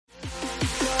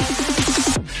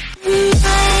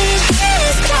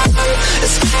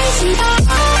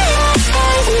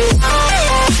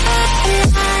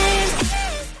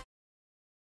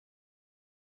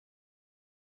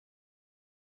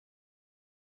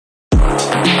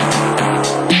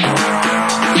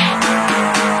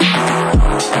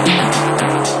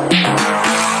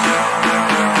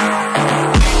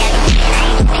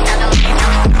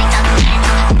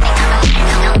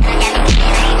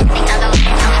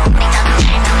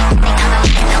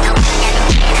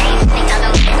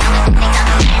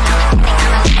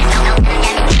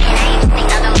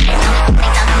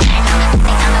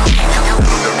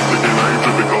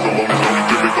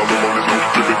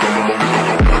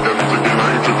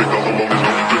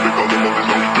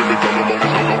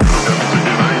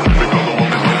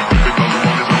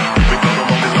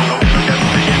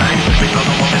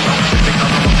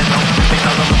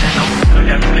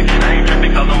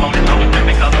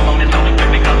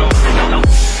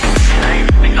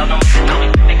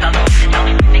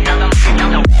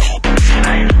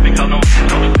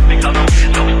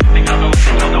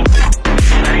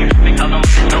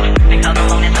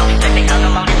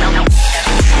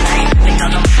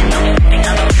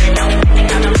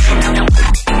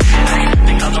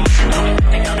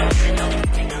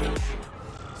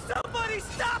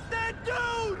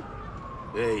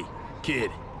Hey, kid.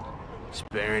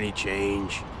 Spare any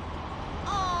change?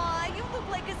 Aw, you look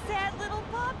like a sad little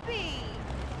puppy.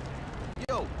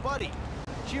 Yo, buddy,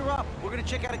 cheer up. We're gonna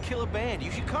check out a killer band.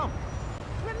 You should come.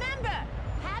 Remember,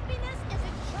 happiness is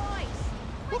a choice.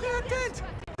 Look at that dent!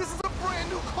 This is a brand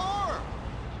new car!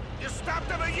 You stopped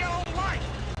at a yellow light!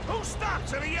 Who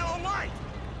stops at a yellow light?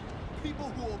 People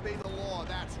who obey the law,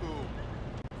 that's who.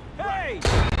 Hey!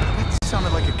 That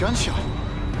sounded like a gunshot.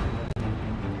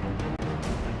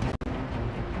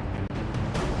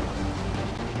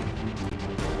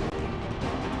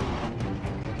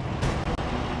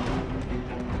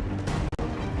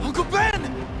 Uncle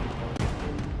Ben!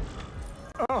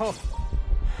 Oh.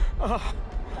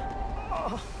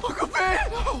 Uncle Ben!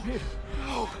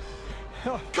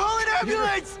 Call an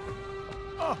ambulance!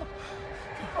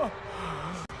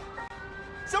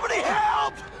 Somebody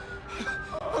help!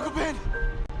 Uncle Ben!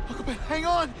 Uncle Ben, hang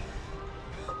on!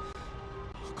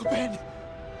 Uncle Ben!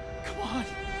 Come on!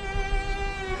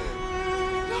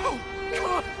 No! Come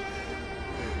on!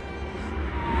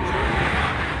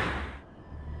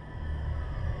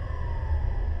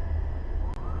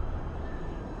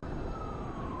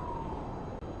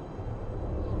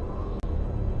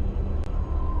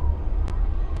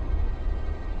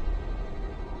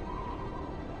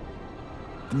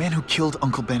 The man who killed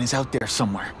Uncle Ben is out there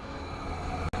somewhere.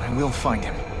 And I will find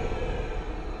him.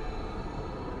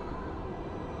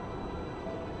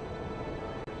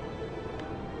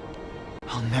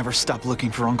 I'll never stop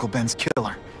looking for Uncle Ben's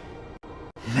killer.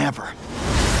 Never.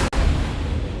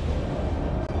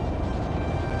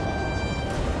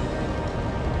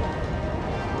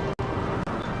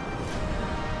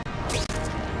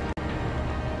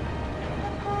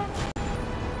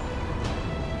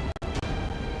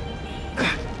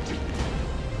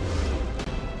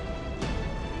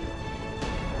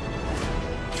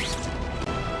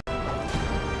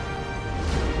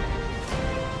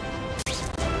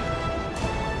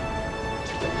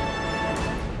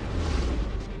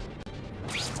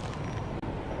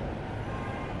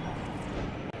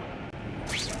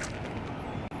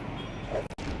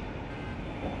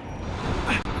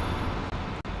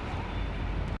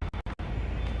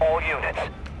 All units,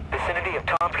 vicinity of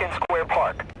Tompkins Square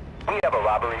Park. We have a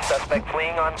robbery suspect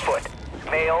fleeing on foot.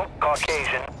 Male,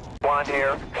 Caucasian, blonde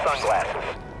hair, sunglasses.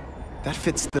 That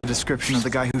fits the description of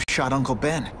the guy who shot Uncle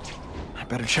Ben. I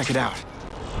better check it out.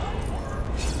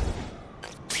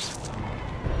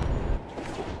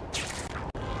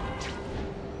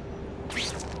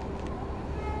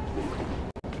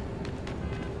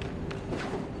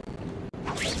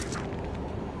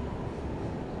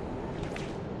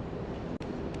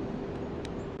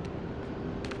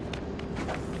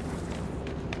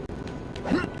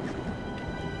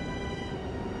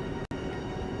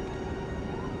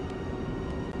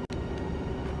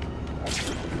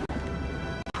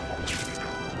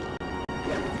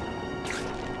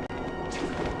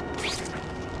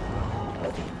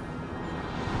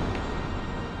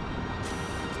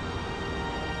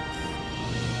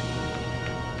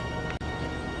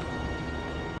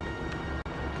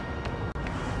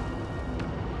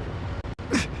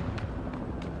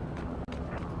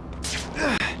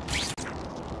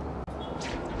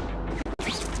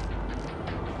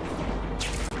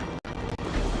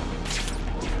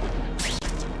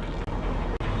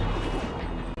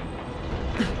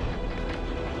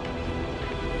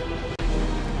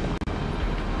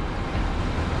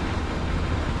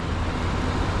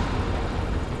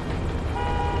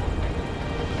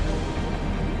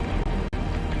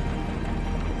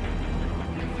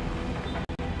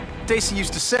 Stacy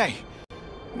used to say.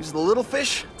 Use the little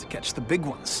fish to catch the big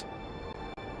ones.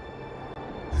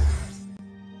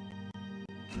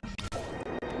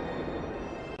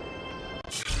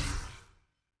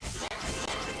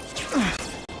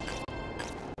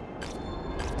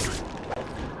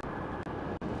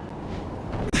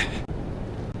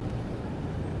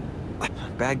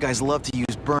 Bad guys love to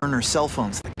use burner cell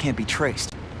phones that can't be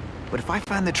traced. But if I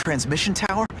find the transmission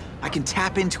tower, I can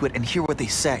tap into it and hear what they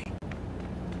say.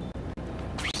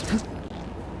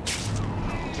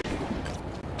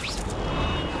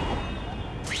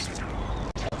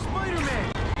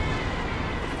 Spider-Man!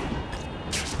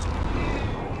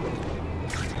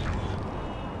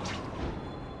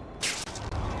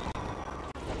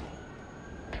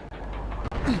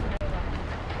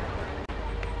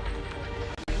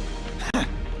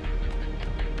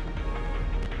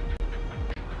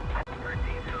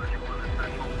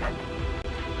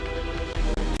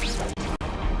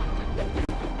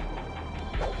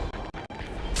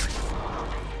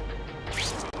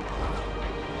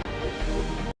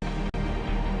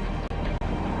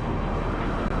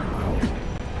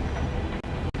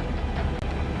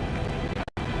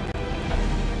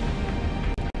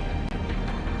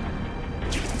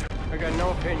 I got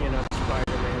no opinion of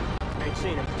Spider-Man. Ain't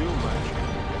seen him do much.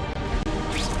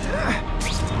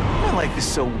 My life is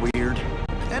so weird.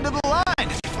 End of the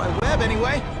line! My web,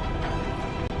 anyway.